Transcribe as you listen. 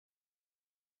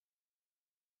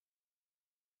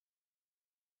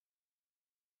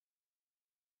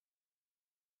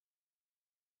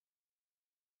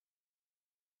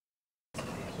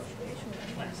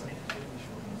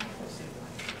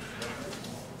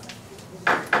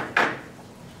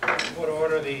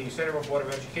the Centerville Board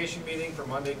of Education meeting for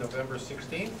Monday, November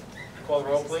 16th. Call the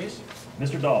roll, please.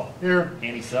 Mr. Dahl. Here.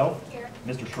 Annie Self. Here.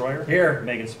 Mr. Schroyer. Here.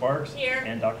 Megan Sparks. Here.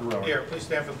 And Dr. Rower. Here, please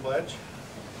stand for the pledge.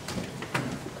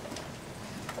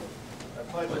 I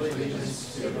pledge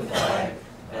allegiance to the flag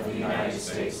of the United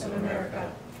States of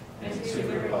America and to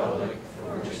the republic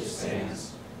for which it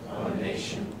stands, one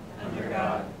nation, under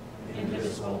God,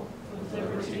 indivisible, with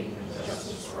liberty and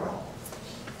justice for all.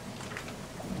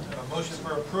 Motion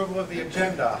for approval of the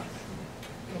agenda.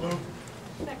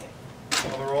 Second.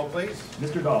 Call the roll, please.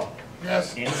 Mr. Dahl.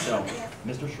 Yes. Annie Self.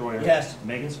 Yes. Mr. Schroyer. Yes.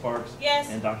 Megan Sparks. Yes.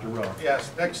 And Dr. Rower.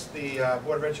 Yes. Next, the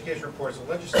Board of Education reports, the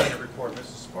legislative report.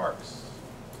 Mrs. Sparks.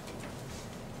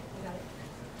 Got it.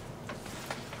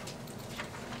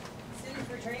 Since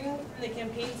returning from the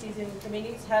campaign season,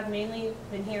 committees have mainly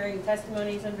been hearing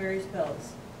testimonies on various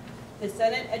bills. The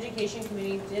Senate Education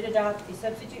Committee did adopt a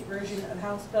substitute version of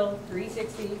House Bill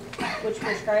 360, which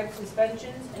prescribes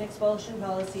suspensions and expulsion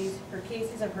policies for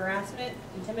cases of harassment,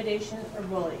 intimidation, or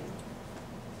bullying.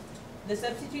 The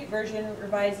substitute version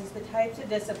revises the types of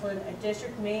discipline a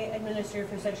district may administer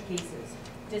for such cases.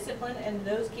 Discipline in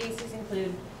those cases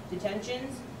include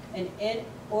detentions and in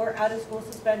or out-of-school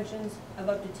suspensions of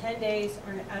up to 10 days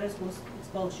or an out-of-school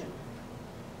expulsion.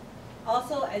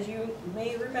 Also, as you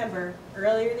may remember,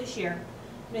 earlier this year,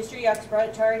 Mr. Yucks brought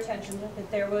it to our attention that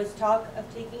there was talk of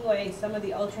taking away some of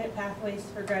the alternate pathways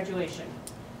for graduation.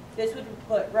 This would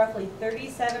put roughly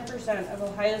 37% of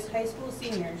Ohio's high school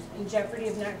seniors in jeopardy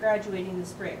of not graduating this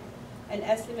spring, an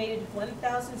estimated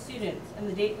 1,000 students in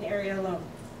the Dayton area alone.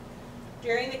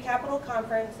 During the Capitol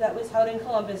Conference that was held in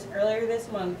Columbus earlier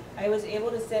this month, I was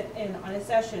able to sit in on a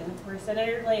session where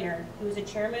Senator Lehner, who is a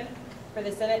chairman for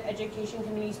the Senate Education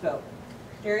Committee, spoke.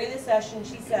 During the session,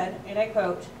 she said, and I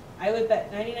quote, "I would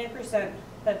bet 99%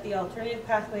 that the alternative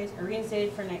pathways are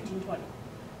reinstated for 1920.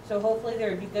 So hopefully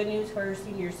there would be good news for our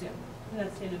seniors soon." And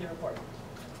that's the end of the report.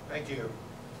 Thank you.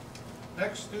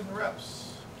 Next, student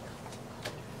reps.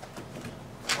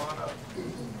 Come on up.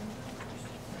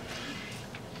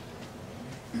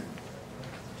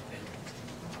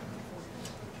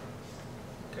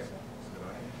 Okay.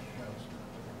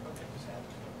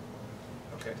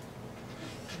 Okay.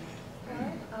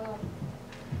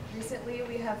 Recently,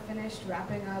 we have finished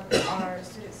wrapping up our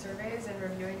student surveys and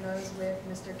reviewing those with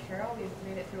Mr. Carroll. We've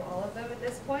made it through all of them at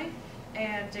this point,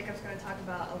 and Jacob's going to talk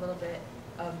about a little bit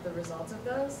of the results of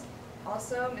those.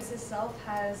 Also, Mrs. Self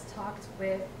has talked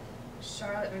with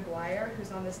Charlotte McGuire,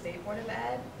 who's on the State Board of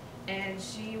Ed, and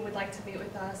she would like to meet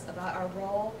with us about our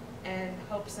role and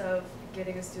hopes of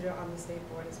getting a student on the state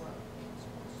board as well.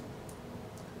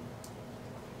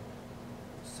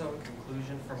 So in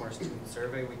conclusion from our student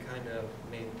survey, we kind of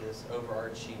made this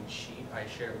overarching sheet. I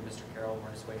shared with Mr. Carroll, and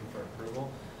we're just waiting for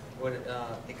approval.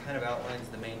 It kind of outlines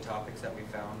the main topics that we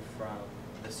found from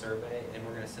the survey, and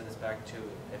we're going to send this back to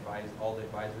all the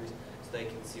advisories so they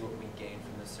can see what we gained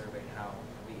from this survey and how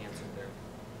we answered their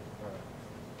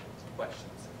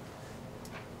questions.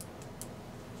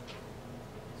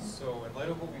 So in light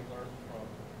of what we learned from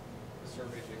the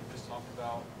survey Jacob just talked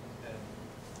about, and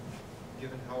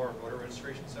given how our voter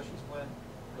registration sessions went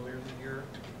earlier in the year,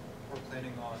 we're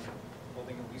planning on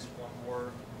holding at least one more,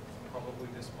 probably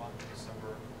this month in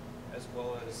December, as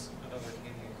well as another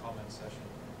Canadian comment session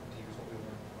to use what we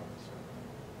learned from the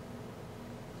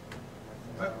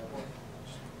survey.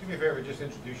 Do me a favor, just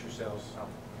introduce yourselves.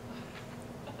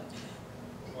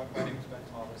 My name is Ben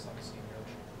Thomas, I'm a senior.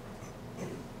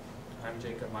 I'm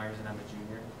Jacob Myers, and I'm a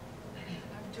junior.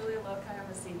 I'm Julia Lokai, I'm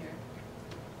a senior.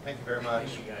 Thank you very much.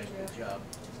 Thank you guys, good job.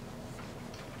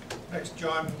 Next,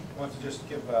 John wants to just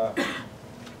give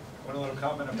one little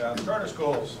comment about charter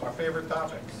schools, our favorite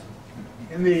topics.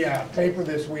 In the paper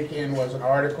this weekend was an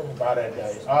article about an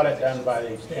audit done by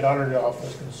the State Auditor's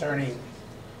Office concerning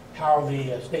how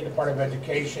the State Department of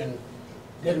Education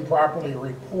didn't properly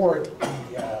report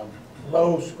the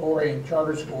low-scoring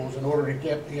charter schools in order to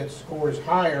get its scores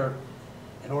higher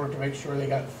in order to make sure they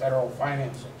got federal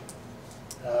financing.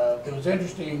 It was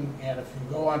interesting, and if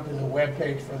you go onto the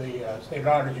webpage for the State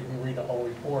Auditors, you can read the whole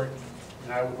report,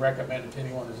 and I would recommend it to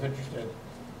anyone who's interested.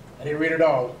 I didn't read it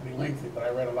all, it would be lengthy, but I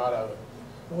read a lot of it.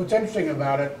 But what's interesting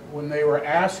about it, when they were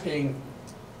asking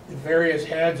the various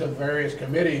heads of various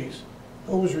committees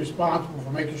who was responsible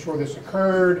for making sure this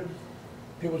occurred,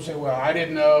 people would say, well, I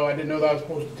didn't know that I was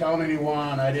supposed to tell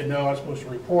anyone, I didn't know I was supposed to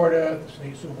report it. The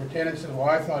state superintendent said, well,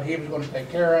 I thought he was going to take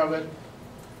care of it.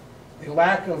 The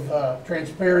lack of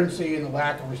transparency and the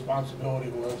lack of responsibility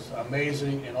was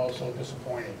amazing and also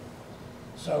disappointing.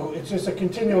 So it's just a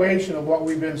continuation of what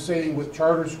we've been seeing with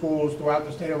charter schools throughout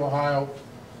the state of Ohio.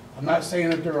 I'm not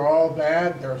saying that they're all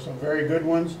bad, there are some very good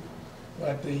ones,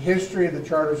 but the history of the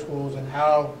charter schools and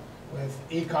how with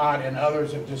ECOT and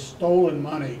others have just stolen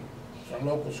money from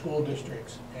local school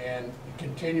districts and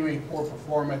continuing poor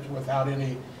performance without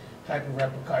any type of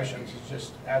repercussions is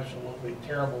just absolutely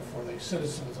terrible for the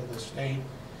citizens of the state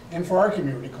and for our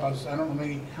community, because I don't know how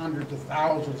many hundreds of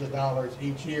thousands of dollars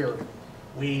each year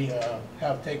we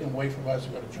have taken away from us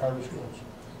who go to charter schools.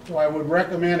 So I would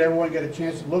recommend everyone get a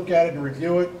chance to look at it and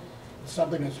review it. It's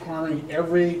something that's harming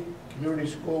every community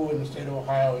school in the state of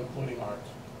Ohio, including ours.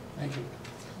 Thank you.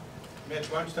 Mitch,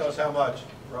 why don't you tell us how much,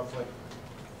 roughly?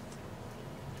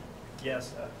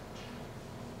 Yes.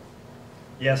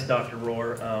 Yes, Dr.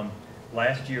 Rohr.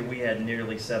 Last year we had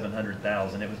nearly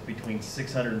 $700,000. It was between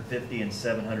 $650,000 and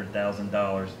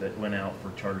 $700,000 that went out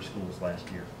for charter schools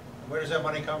last year. Where does that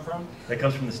money come from? That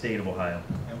comes from the state of Ohio,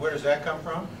 And where does that come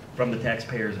from? from the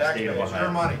taxpayers of the state of Taxpayers, Ohio.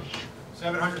 your money.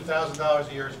 $700,000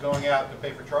 a year is going out to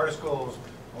pay for charter schools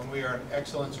when we are an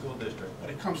excellent school district. But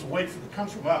it comes from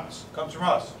us. Comes from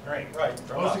us. Right. Right, It's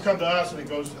from supposed to us. come to us and it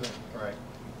goes to them. Right.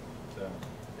 So,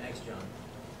 Thanks, John.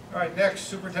 all right, next,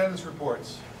 superintendent's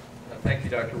reports. Thank you,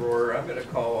 Dr. Rohr. I'm going to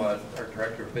call our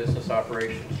Director of Business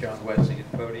Operations, John Wesney,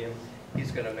 at the podium.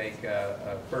 He's going to make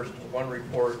first one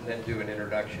report and then do an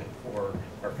introduction for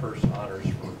our first honors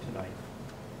for tonight.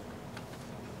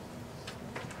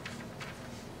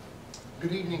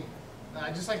 Good evening.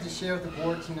 I'd just like to share with the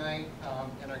board tonight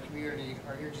and our community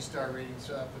our Energy Star ratings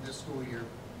for this school year.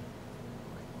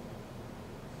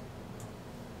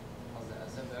 How's that?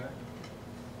 Is that better?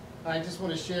 I just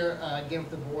want to share again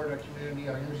with the board, our community,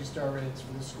 our Energy Star ratings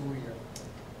for this school year.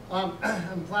 I'm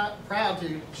proud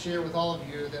to share with all of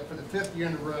you that for the 5th year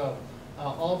in a row,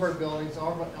 all of our buildings,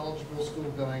 all of our eligible school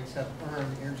buildings have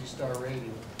earned the Energy Star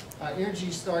rating. Energy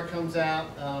Star comes out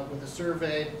with a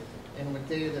survey and with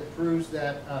data that proves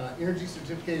that energy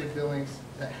certificated buildings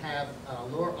that have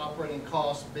lower operating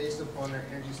costs based upon their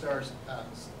Energy Star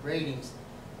ratings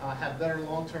have better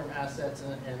long-term assets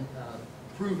and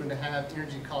proven to have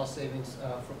energy cost savings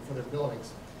for their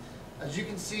buildings. As you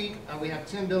can see, we have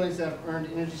 10 buildings that have earned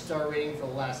Energy Star rating for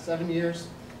the last 7 years,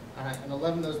 and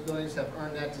 11 of those buildings have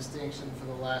earned that distinction for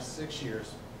the last 6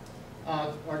 years.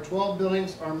 Our 12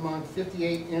 buildings are among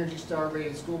 58 Energy Star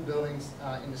rated school buildings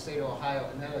in the state of Ohio,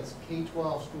 and that is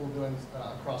K-12 school buildings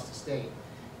across the state.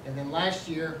 And then last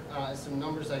year, some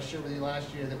numbers I shared with you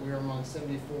last year, that we were among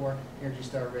 74 Energy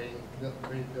Star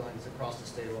rated buildings across the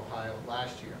state of Ohio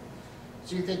last year.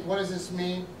 So you think, what does this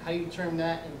mean? How do you determine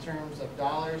that in terms of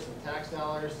dollars and tax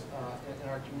dollars in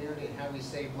our community, and how we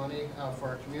save money for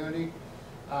our community?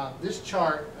 This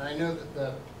chart, and I know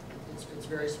that it's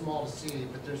very small to see,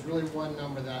 but there's really one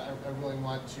number that I really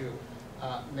want to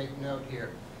make note here.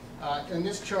 In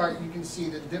this chart, you can see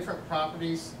the different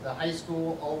properties, the high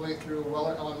school all the way through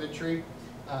Weller Elementary,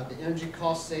 the energy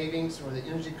cost savings, or the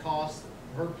energy cost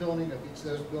per building of each of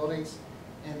those buildings,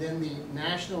 and then the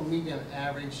national median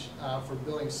average for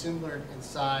buildings similar in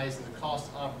size and the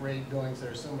cost to operate buildings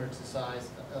that are similar to the size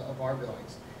of our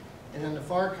buildings. And in the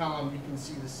far column, you can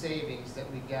see the savings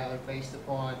that we gather based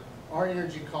upon our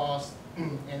energy cost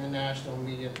and the national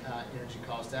median energy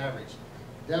cost average.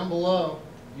 Down below,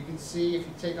 you can see if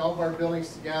you take all of our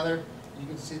buildings together, you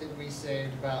can see that we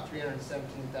saved about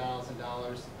 $317,000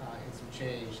 and some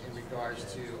change in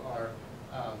regards to our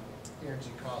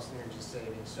energy cost and energy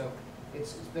savings. So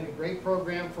it's been a great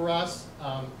program for us.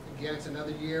 Again, it's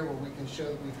another year where we can show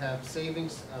that we have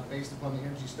savings based upon the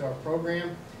Energy Star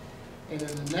program. And in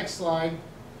the next slide,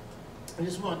 I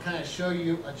just want to kind of show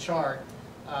you a chart.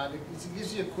 It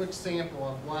gives you a quick sample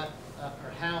of what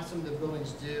or how some of the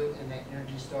buildings do in that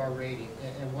Energy Star rating,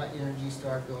 and what Energy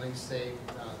Star buildings save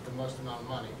the most amount of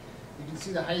money. You can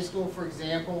see the high school, for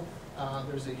example.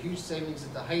 There's a huge savings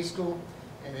at the high school,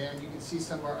 and then you can see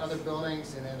some of our other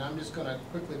buildings, and then I'm just going to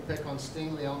quickly pick on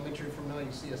Stingley Elementary for a minute.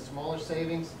 You see a smaller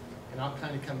savings, and I'll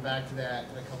kind of come back to that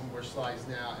in a couple more slides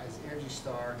now, as Energy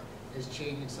Star is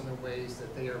changing some of the ways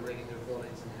that they are rating their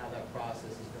buildings and how that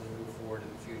process is going to move forward in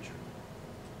the future.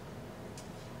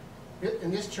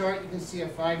 In this chart, you can see a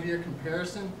 5-year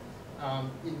comparison. And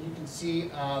you can see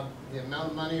the amount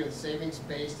of money or the savings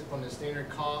based upon the standard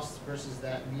cost versus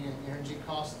that median energy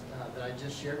cost that I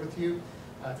just shared with you.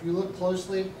 If you look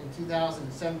closely, in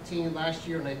 2017, last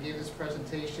year, when I gave this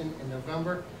presentation in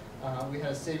November, we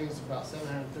had a savings of about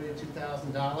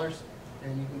 $732,000.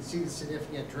 And you can see the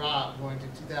significant drop going to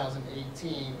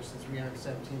 2018 versus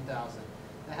 $317,000.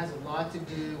 That has a lot to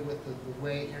do with the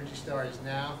way Energy Star is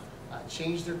now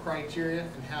changed their criteria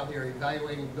and how they are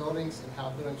evaluating buildings and how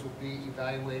buildings will be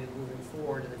evaluated moving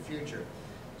forward in the future.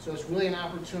 So it's really an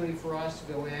opportunity for us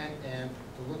to go in and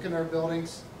to look at our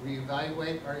buildings,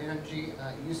 reevaluate our energy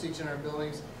usage in our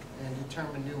buildings, and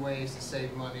determine new ways to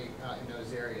save money in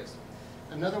those areas.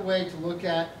 Another way to look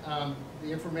at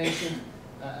the information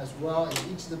as well is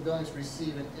each of the buildings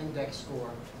receive an index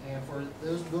score. And for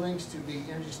those buildings to be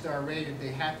Energy Star rated, they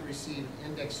have to receive an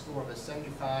index score of a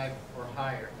 75 or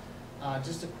higher.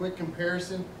 Just a quick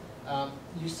comparison,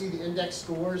 you see the index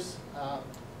scores are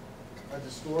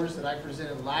the scores that I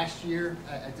presented last year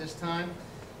at this time.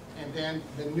 And then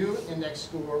the new index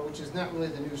score, which is not really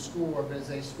the new score, but is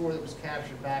a score that was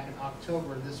captured back in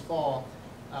October this fall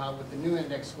with the new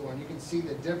index score. And you can see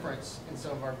the difference in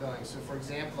some of our buildings. So for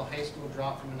example, the high school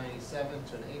dropped from a 97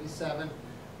 to an 87.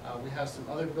 We have some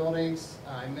other buildings.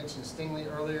 I mentioned Stingley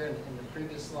earlier in the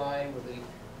previous slide where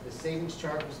the savings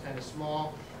chart was kind of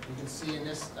small. You can see in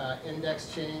this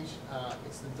index change,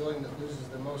 it's the building that loses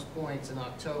the most points in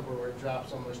October, where it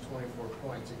drops almost 24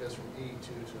 points. It goes from 82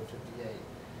 to a 58.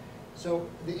 So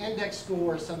the index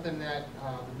score is something that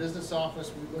the business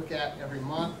office, we look at every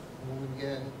month when we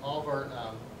get in all of our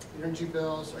energy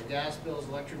bills, our gas bills,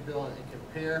 electric bill, and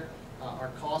compare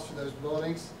our costs for those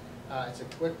buildings. It's a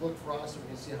quick look for us so we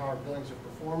can see how our buildings are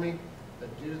performing. But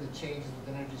due to the changes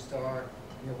with Energy Star,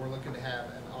 we're looking to have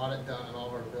an audit done on all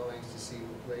of our buildings to see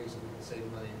ways that we can save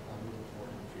money moving forward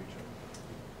in the future.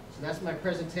 So that's my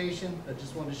presentation. I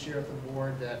just wanted to share with the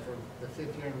board that for the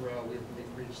 5th year in a row, we've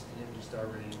reached the Energy Star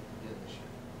rating again this year.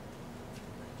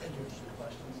 Thank you. Any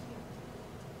questions?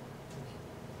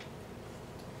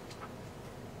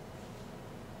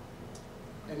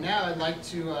 And now I'd like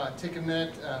to take a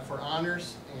minute for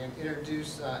honors and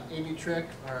introduce Amy Trick,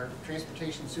 our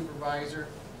transportation supervisor,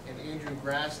 and Andrew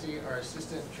Grasty, our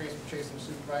assistant transportation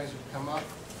supervisor, to come up.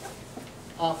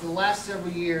 For the last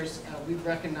several years, we've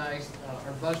recognized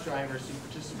our bus drivers who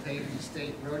participate in the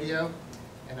state rodeo,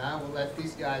 and I will let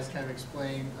these guys kind of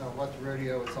explain what the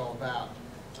rodeo is all about.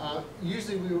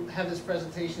 Usually we have this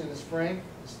presentation in the spring.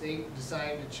 The state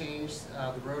decided to change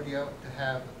the rodeo to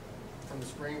have from the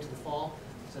spring to the fall.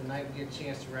 So tonight we get a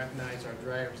chance to recognize our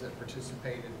drivers that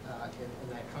participated in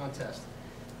that contest.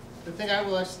 The thing I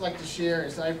would like to share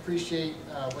is I appreciate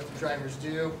what the drivers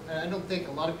do. And I don't think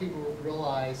a lot of people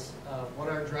realize what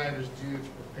our drivers do to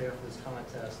prepare for this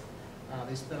contest.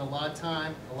 They spend a lot of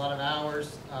time, a lot of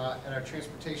hours at our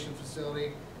transportation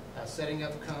facility, setting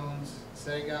up cones,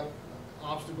 setting up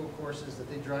obstacle courses that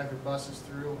they drive their buses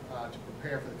through to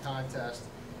prepare for the contest.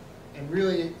 And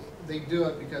really, they do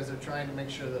it because they're trying to make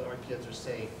sure that our kids are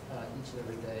safe each and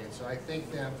every day. And so I thank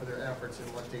them for their efforts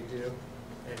and what they do.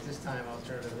 And at this time, I'll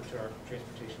turn it over to our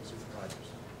transportation supervisors.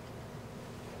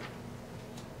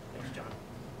 Thanks, John.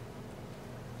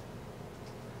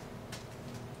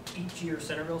 Each year,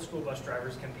 Centerville school bus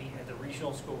drivers compete at the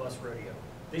Regional School Bus Rodeo.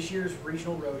 This year's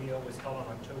Regional Rodeo was held on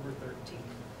October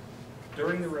 13th.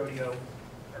 During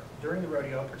the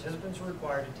rodeo, participants were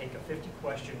required to take a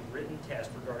 50-question written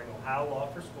test regarding Ohio law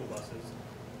for school buses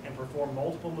and perform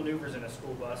multiple maneuvers in a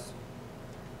school bus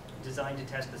designed to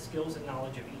test the skills and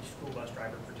knowledge of each school bus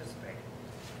driver participating.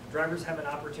 Drivers have an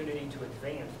opportunity to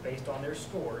advance based on their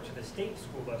score to the state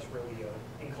school bus rodeo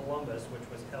in Columbus, which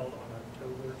was held on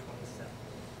October 27th.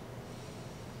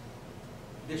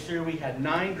 This year we had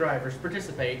 9 drivers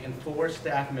participate and 4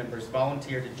 staff members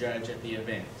volunteer to judge at the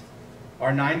event.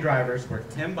 Our 9 drivers were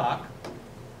Tim Bach,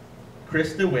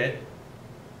 Chris DeWitt,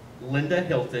 Linda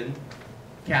Hilton,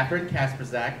 Catherine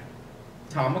Kasperzak,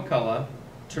 Tom McCullough,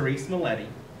 Therese Milletti,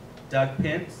 Doug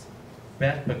Pence,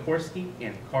 Beth Pekorski,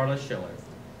 and Carla Schiller.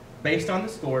 Based on the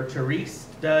score Therese,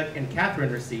 Doug, and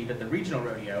Catherine received at the regional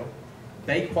rodeo,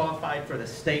 they qualified for the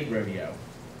state rodeo,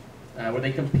 where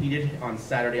they competed on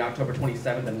Saturday, October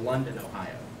 27th in London,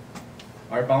 Ohio.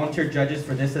 Our volunteer judges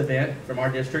for this event from our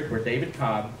district were David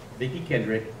Cobb, Vicki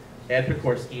Kendrick, Ed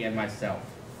Pekorski, and myself.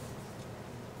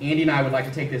 Andy and I would like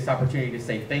to take this opportunity to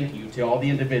say thank you to all the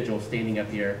individuals standing up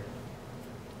here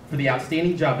for the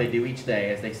outstanding job they do each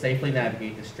day as they safely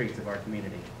navigate the streets of our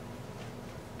community.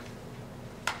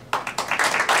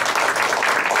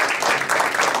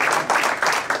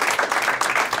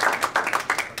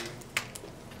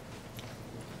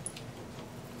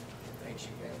 Thanks,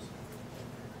 you guys.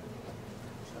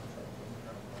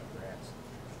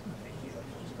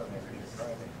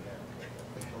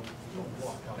 Don't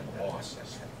walk on the boss.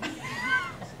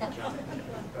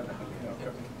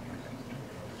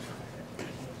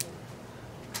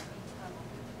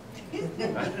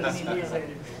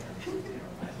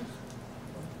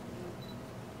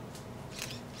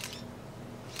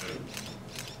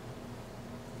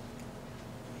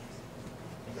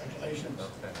 Congratulations.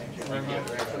 Thank you very much.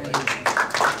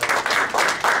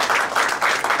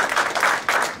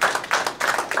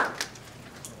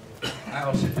 I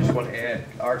also just want to add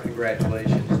our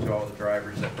congratulations to all the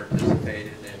drivers that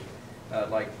participated, and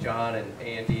like John and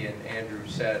Andy and Andrew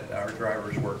said, our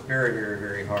drivers work very, very,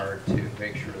 very hard to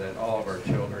make sure that all of our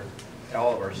children,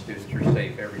 all of our students are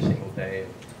safe every single day.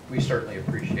 And we certainly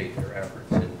appreciate their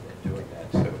efforts in doing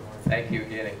that. So thank you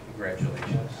again and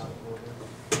congratulations.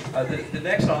 The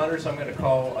next honors, I'm going to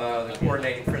call the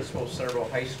coordinating principal of Centerville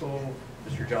High School,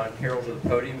 Mr. John Carroll, to the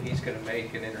podium. He's going to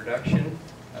make an introduction.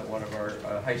 One of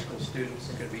our high school students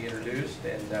is going to be introduced,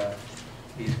 and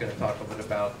he's going to talk a little bit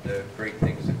about the great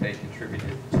things that they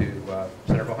contributed to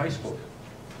Centerville High School.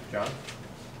 John?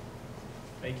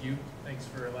 Thank you. Thanks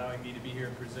for allowing me to be here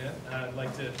and present. I'd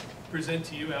like to present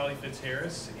to you Ali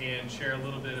FitzHarris and share a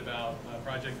little bit about a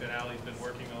project that Ali's been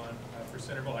working on for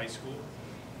Centerville High School.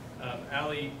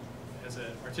 Ali has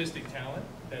an artistic talent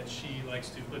that she likes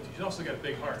to put. She's also got a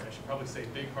big heart. I should probably say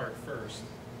big heart first.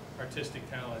 Artistic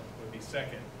talent would be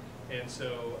second. And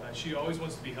so she always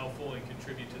wants to be helpful and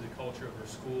contribute to the culture of her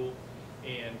school.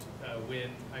 And when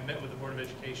I met with the Board of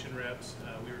Education reps,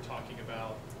 we were talking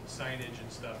about signage and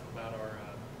stuff about our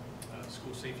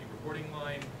school safety reporting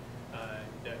line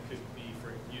that could be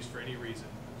used for any reason.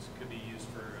 This could be used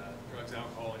for drugs,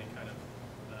 alcohol, any kind of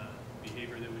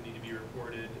behavior that would need to be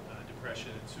reported.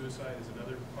 Depression and suicide is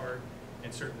another part,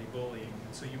 and certainly bullying.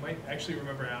 And so you might actually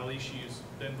remember Ali. She's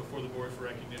been before the board for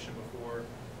recognition before,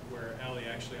 where Ali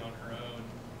actually on her own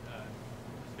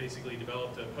basically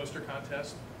developed a poster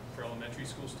contest for elementary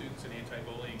school students, an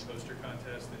anti-bullying poster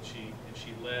contest, and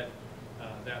she led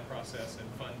that process and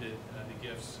funded the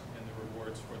gifts and the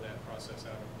rewards for that process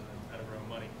out of her own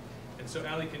money. And so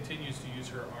Ali continues to use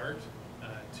her art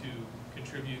to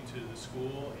contribute to the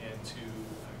school and to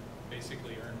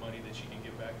basically earn money that she can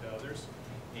give back to others.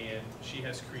 And she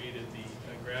has created the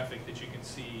graphic that you can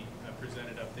see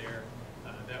presented up there.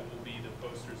 That will be the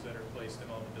posters that are placed in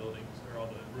all the buildings, or all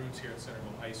the rooms here at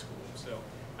Centerville High School. So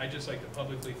I'd just like to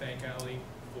publicly thank Ali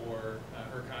for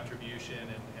her contribution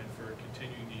and for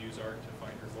continuing to use art to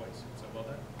find her voice. So well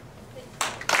done.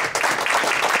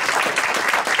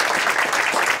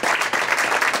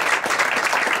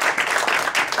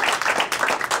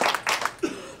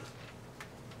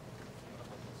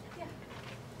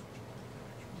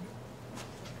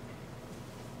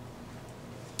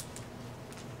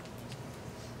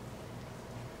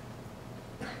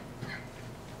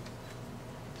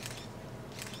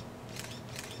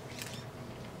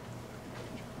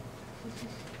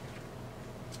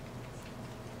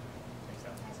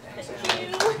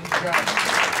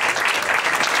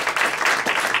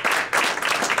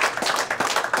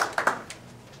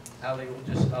 Ali,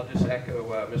 I'll just echo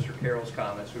Mr. Carroll's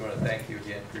comments. We want to thank you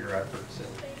again for your efforts in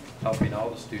helping all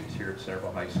the students here at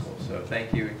Centerville High School. So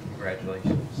thank you and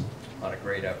congratulations on a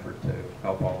great effort to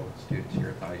help all of the students here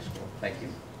at the high school. Thank you.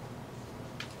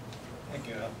 Thank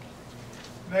you.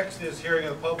 Next is hearing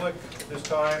of the public. At this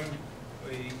time,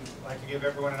 we like to give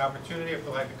everyone an opportunity, if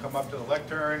they'd like to come up to the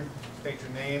lectern, state your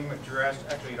name, address.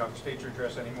 Actually, you don't have to state your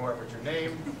address anymore, but your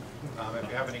name. If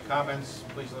you have any comments,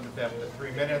 please limit them to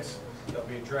 3 minutes. They'll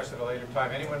be addressed at a later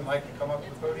time. Anyone like to come up to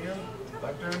the podium?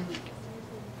 Lectern?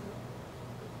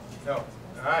 No.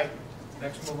 All right.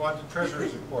 Next, move on to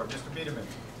Treasurer's report. Mr. Biederman.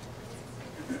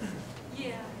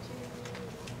 Yeah.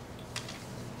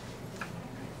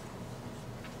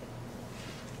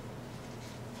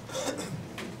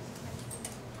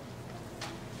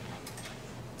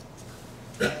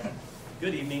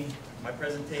 Good evening. My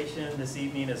presentation this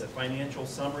evening is a financial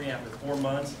summary after 4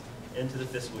 months into the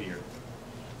fiscal year.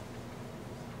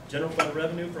 General fund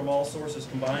revenue from all sources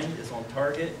combined is on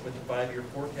target with the 5-year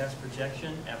forecast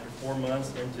projection after 4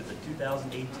 months into the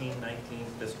 2018-19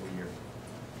 fiscal year.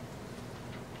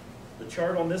 The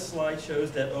chart on this slide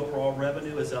shows that overall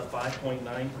revenue is up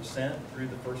 5.9% through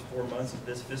the first 4 months of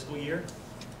this fiscal year.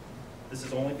 This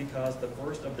is only because the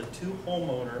first of the 2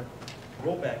 homeowner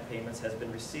rollback payments has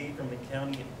been received from the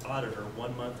county auditor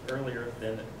 1 month earlier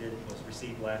than it was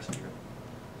received last year.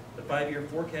 The 5-year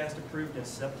forecast approved in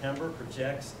September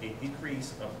projects a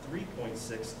decrease of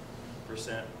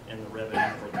 3.6% in the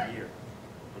revenue for the year,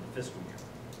 for the fiscal year.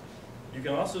 You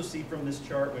can also see from this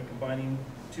chart, when combining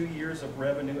 2 years of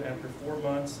revenue after 4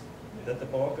 months, that the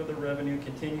bulk of the revenue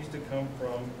continues to come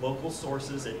from local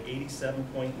sources at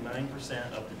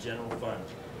 87.9% of the general fund.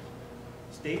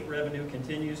 State revenue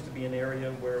continues to be an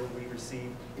area where we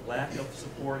receive lack of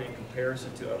support in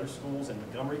comparison to other schools in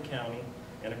Montgomery County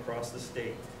and across the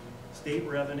state. State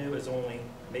revenue is only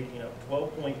making up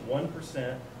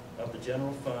 12.1% of the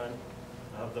general fund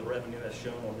of the revenue as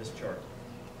shown on this chart.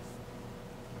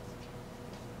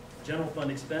 General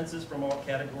fund expenses from all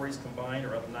categories combined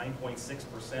are up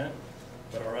 9.6%,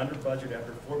 but are under budget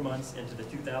after 4 months into the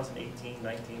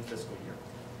 2018-19 fiscal year.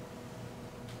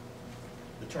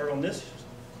 The chart on this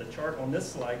The chart on this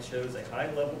slide shows a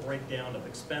high-level breakdown of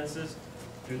expenses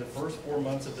through the first 4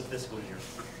 months of the fiscal year.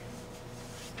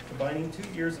 Combining 2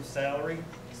 years of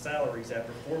salaries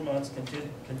after 4 months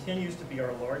continues to be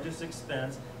our largest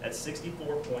expense at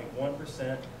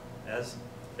 64.1% as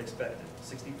expected,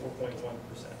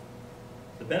 64.1%.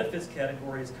 The benefits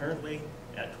category is currently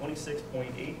at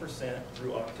 26.8%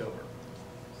 through October.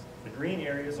 The green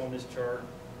areas on this chart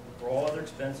for all other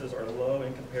expenses are low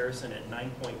in comparison at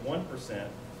 9.1%,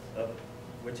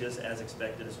 which is as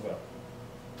expected as well.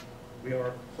 We are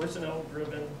a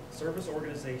personnel-driven service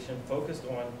organization focused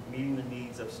on meeting the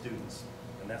needs of students,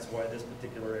 and that's why this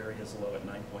particular area is low at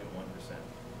 9.1%.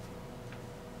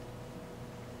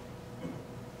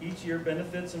 Each year,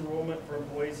 benefits enrollment for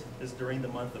employees is during the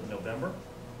month of November.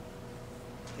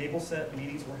 Table set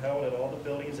meetings were held at all the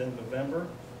buildings in November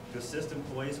to assist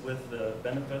employees with the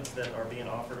benefits that are being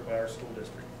offered by our school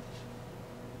district.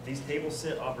 These table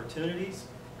sit opportunities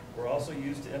were also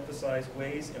used to emphasize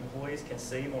ways employees can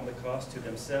save on the cost to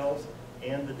themselves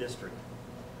and the district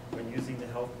when using the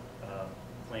health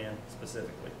plan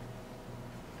specifically.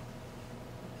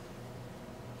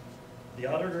 The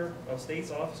Auditor of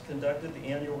State's Office conducted the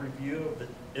annual review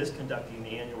is conducting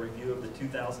the annual review of the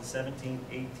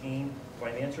 2017-18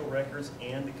 financial records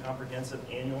and the comprehensive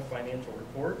annual financial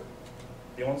report.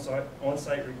 The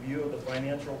on-site review of the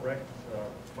financial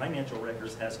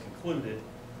records has concluded,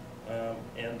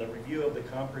 and the review of the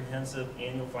comprehensive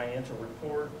annual financial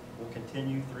report will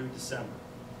continue through December.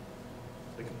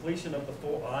 The completion of the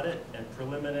full audit and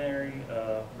preliminary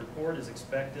report is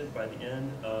expected by the end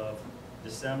of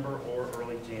December or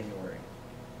early January.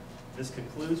 This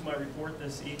concludes my report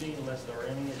this evening, unless there are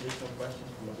any additional questions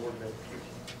from the Board of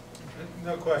Education.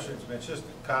 No questions, Mitch, just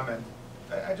a comment.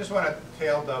 I just want to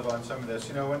tail dove on some of this.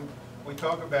 You know, when we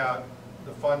talk about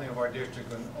the funding of our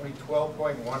district, and only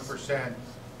 12.1%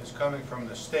 is coming from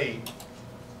the state,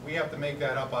 we have to make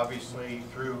that up, obviously,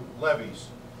 through levies.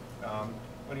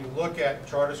 When you look at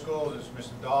charter schools, as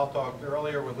Mr. Dahl talked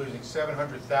earlier, we're losing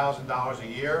 $700,000 a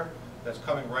year. That's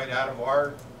coming right out of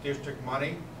our district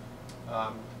money.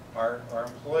 Our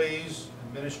employees'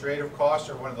 administrative costs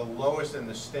are one of the lowest in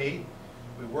the state.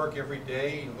 We work every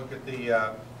day. You look at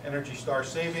the Energy Star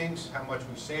savings, how much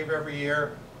we save every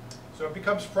year. So it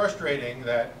becomes frustrating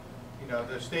that, you know,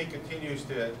 the state continues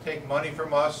to take money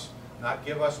from us, not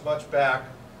give us much back.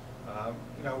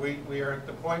 You know, we are at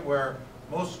the point where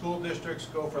most school districts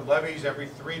go for levies every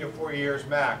 3 to 4 years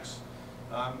max.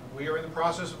 We are in the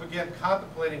process of, again,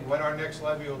 contemplating when our next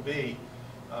levy will be.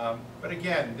 But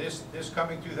again, this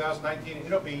coming 2019,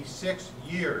 it'll be 6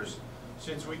 years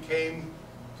since we came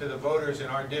to the voters in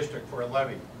our district for a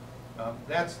levy.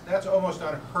 That's almost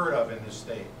unheard of in this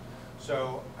state.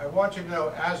 So I want you to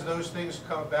know, as those things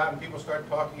come about and people start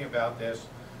talking about this,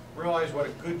 realize what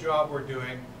a good job we're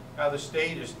doing, how the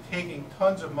state is taking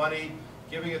tons of money,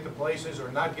 giving it to places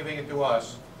or not giving it to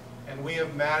us. And we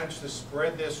have managed to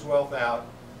spread this wealth out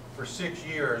for 6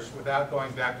 years without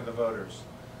going back to the voters.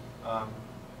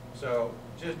 So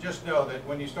just know that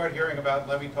when you start hearing about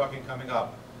levy talking coming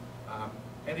up,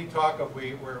 any talk of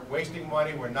we're wasting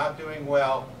money, we're not doing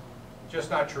well, just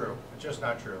not true. It's just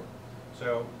not true.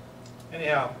 So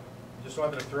anyhow, just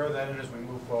wanted to throw that in as we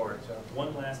move forward. So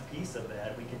one last piece of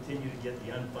that, we continue to get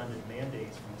the unfunded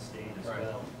mandates from the state as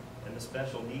well. And the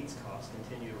special needs costs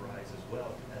continue to rise as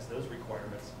well, as those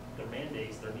requirements, they're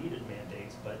mandates, they're needed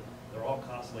mandates, but they're all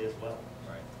costly as well.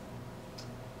 Right.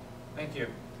 Thank you.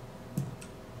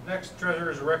 Next,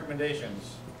 Treasurer's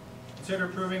recommendations. Consider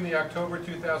approving the October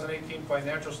 2018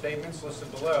 financial statements listed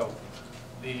below.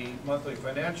 The monthly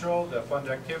financial, the fund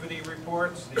activity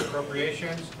reports, the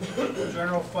appropriations, the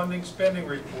general funding spending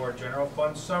report, general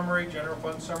fund summary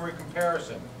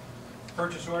comparison.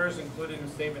 Purchase orders included in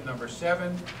statement number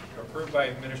 7, approved by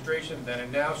administration, then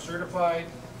and now certified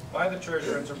by the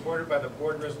treasurer and supported by the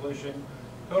board resolution,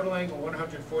 totaling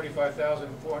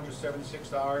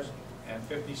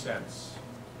 $145,476.50.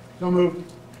 So moved.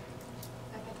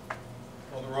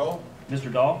 Call the roll.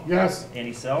 Mr. Dahl? Yes.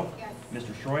 Annie Self? Yes.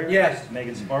 Mr. Schroyer? Yes.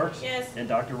 Megan Sparks? Yes. And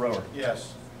Dr. Rower?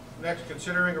 Yes. Next,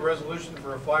 considering a resolution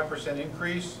for a 5%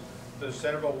 increase to the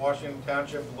Centerville, Washington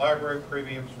Township Library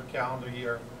premiums for calendar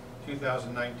year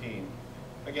 2019.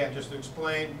 Again, just to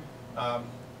explain,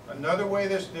 another way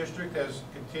this district has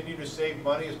continued to save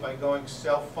money is by going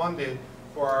self-funded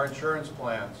for our insurance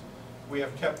plans. We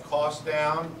have kept costs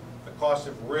down. The costs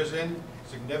have risen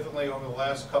significantly over the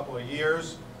last couple of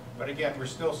years. But again, we're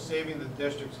still saving the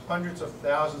districts hundreds of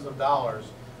thousands of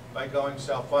dollars by going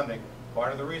self-funding.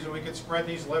 Part of the reason we could spread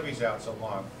these levies out so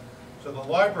long. So the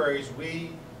libraries,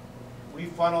 we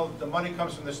funnel, the money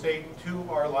comes from the state to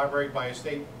our library by a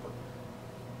state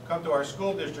come to our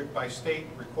school district by state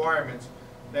requirements,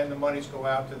 then the monies go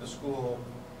out to the school,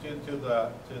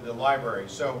 to the library.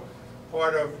 So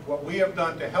part of what we have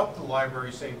done to help the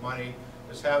library save money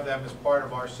is have them as part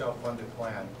of our self-funded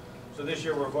plan. So this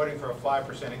year we're voting for a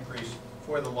 5% increase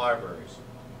for the libraries.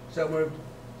 So moved.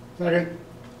 Second.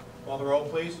 Call the roll,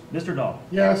 please. Mr. Dahl?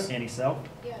 Yes. Annie Self?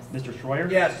 Yes. Mr. Schreier?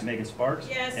 Yes. Megan Sparks?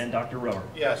 Yes. And Dr. Rohr?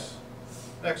 Yes.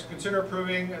 Next, consider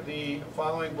approving the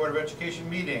following Board of Education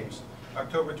meetings,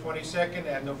 October 22nd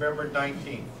and November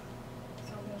 19th.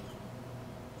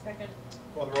 Second.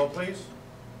 Call the roll, please.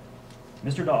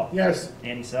 Mr. Dahl? Yes.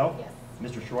 Annie Self? Yes.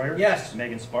 Mr. Schreier? Yes.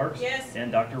 Megan Sparks? Yes.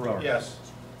 And Dr. Rohr? Yes.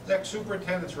 Next,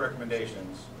 superintendent's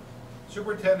recommendations.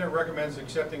 Superintendent recommends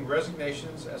accepting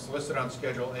resignations as listed on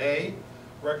Schedule A,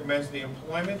 recommends the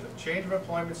employment, change of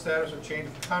employment status or change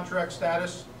of contract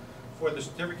status for the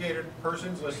certificated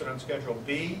persons listed on Schedule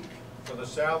B, for the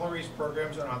salaries,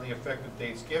 programs, and on the effective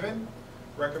dates given,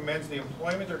 recommends the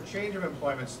employment or change of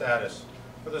employment status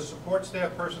for the support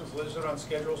staff persons listed on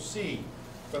Schedule C,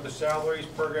 for the salaries,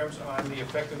 programs, on the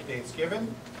effective dates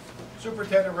given.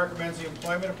 Superintendent recommends the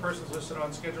employment of persons listed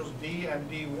on Schedules D and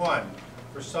D1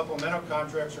 for supplemental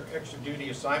contracts or extra duty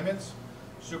assignments.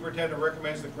 Superintendent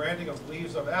recommends the granting of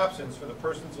leaves of absence for the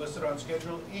persons listed on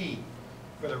Schedule E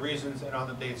for the reasons and on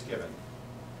the dates given.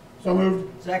 So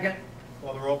moved. Second.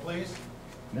 Call the roll, please.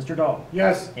 Mr. Dahl?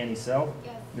 Yes. Annie Self?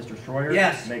 Yes. Mr. Schreier?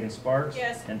 Yes. Megan Sparks?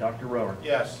 Yes. And Dr. Rohr?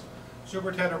 Yes.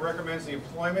 Superintendent recommends the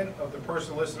employment of the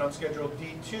person listed on Schedule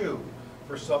D2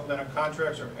 for supplemental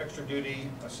contracts or extra duty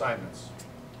assignments.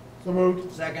 So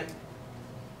moved. Second.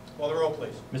 Call the roll,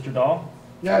 please. Mr. Dahl?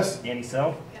 Yes. Annie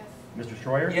Self? Yes. Mr.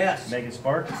 Schreier? Yes. Megan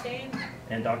Sparks? Abstain.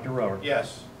 And Dr. Rohr?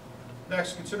 Yes.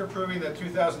 Next, consider approving the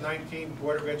 2019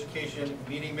 Board of Education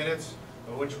meeting minutes,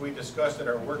 of which we discussed at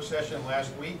our work session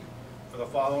last week for the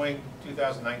following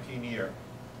 2019 year.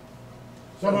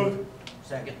 So moved.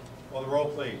 Second. Call the roll,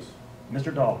 please.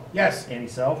 Mr. Dahl? Yes. Annie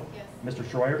Self? Yes. Mr.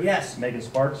 Schreier? Yes. Megan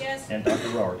Sparks? Yes. And Dr.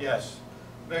 Rohr? Yes.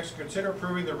 Next, consider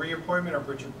approving the reappointment of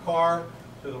Richard Carr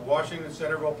to the Washington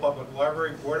Centerville Public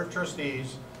Library Board of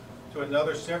Trustees to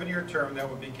another 7-year term that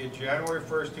will begin January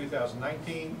 1st,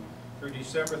 2019 through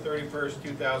December 31st,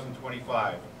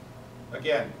 2025.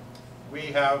 Again, we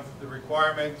have the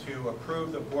requirement to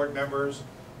approve the board members.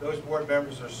 Those board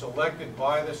members are selected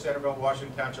by the Centerville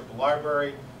Washington Township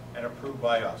Library and approved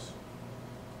by us.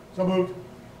 So moved.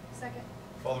 Second.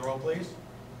 Call the roll, please.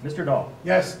 Mr. Dahl?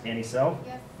 Yes. Annie Self?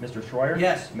 Yes. Mr. Schreier?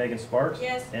 Yes. Megan Sparks?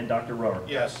 Yes. And Dr. Rohr?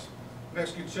 Yes.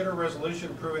 Next, consider a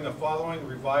resolution approving the following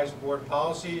revised board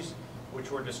policies, which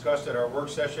were discussed at our work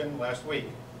session last week.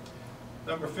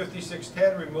 Number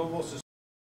 5610, removal, suspension,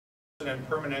 and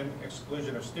permanent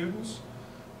exclusion of students.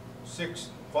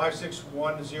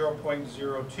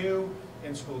 5610.02,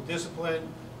 in-school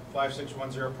discipline.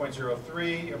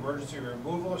 5610.03, emergency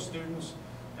removal of students.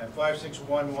 And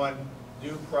 5611,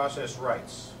 due process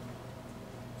rights.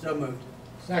 So moved.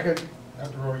 Second.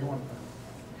 Dr. Rohr, you want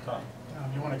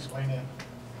to explain that?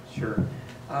 Sure.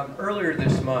 Earlier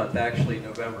this month, actually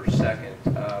November 2nd,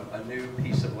 a new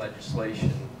piece of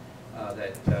legislation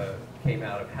that came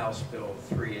out of House Bill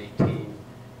 318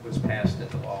 was passed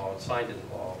into law and signed into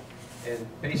law. And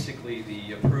basically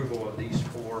the approval of these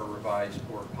 4 revised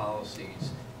board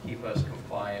policies keep us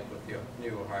compliant with the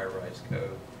new Ohio Revised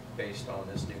Code based on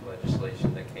this new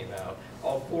legislation that came out.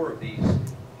 All 4 of these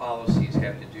policies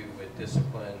have to do with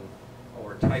discipline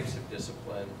or types of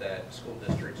discipline that school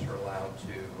districts are allowed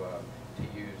to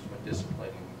use when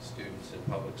disciplining students in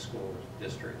public school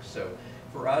districts. So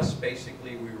for us,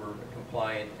 basically, we were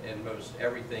compliant in most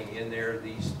everything in there.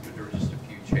 There were just a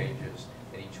few changes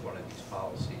in each one of these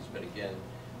policies. But again,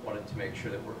 wanted to make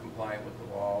sure that we're compliant with the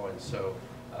law. And so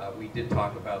we did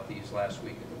talk about these last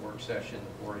week at the work session.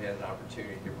 The board had an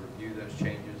opportunity to review those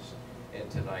changes.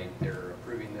 And tonight, they're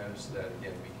approving those so that,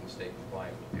 again, we can stay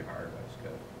compliant with the Ohio Revised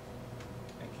Code.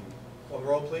 Thank you. Call the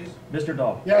roll, please. Mr.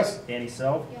 Dahl? Yes. Annie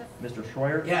Self? Yes. Mr.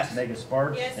 Schreier? Yes. Megan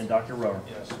Sparks? Yes. And Dr. Rohr?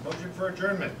 Yes. Motion for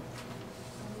adjournment.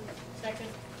 Second.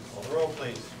 Call the roll,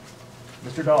 please.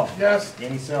 Mr. Dahl? Yes.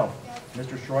 Annie Self? Yes.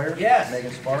 Mr. Schreier? Yes.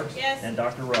 Megan Sparks? Yes. And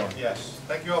Dr. Rohr? Yes.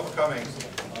 Thank you all for coming.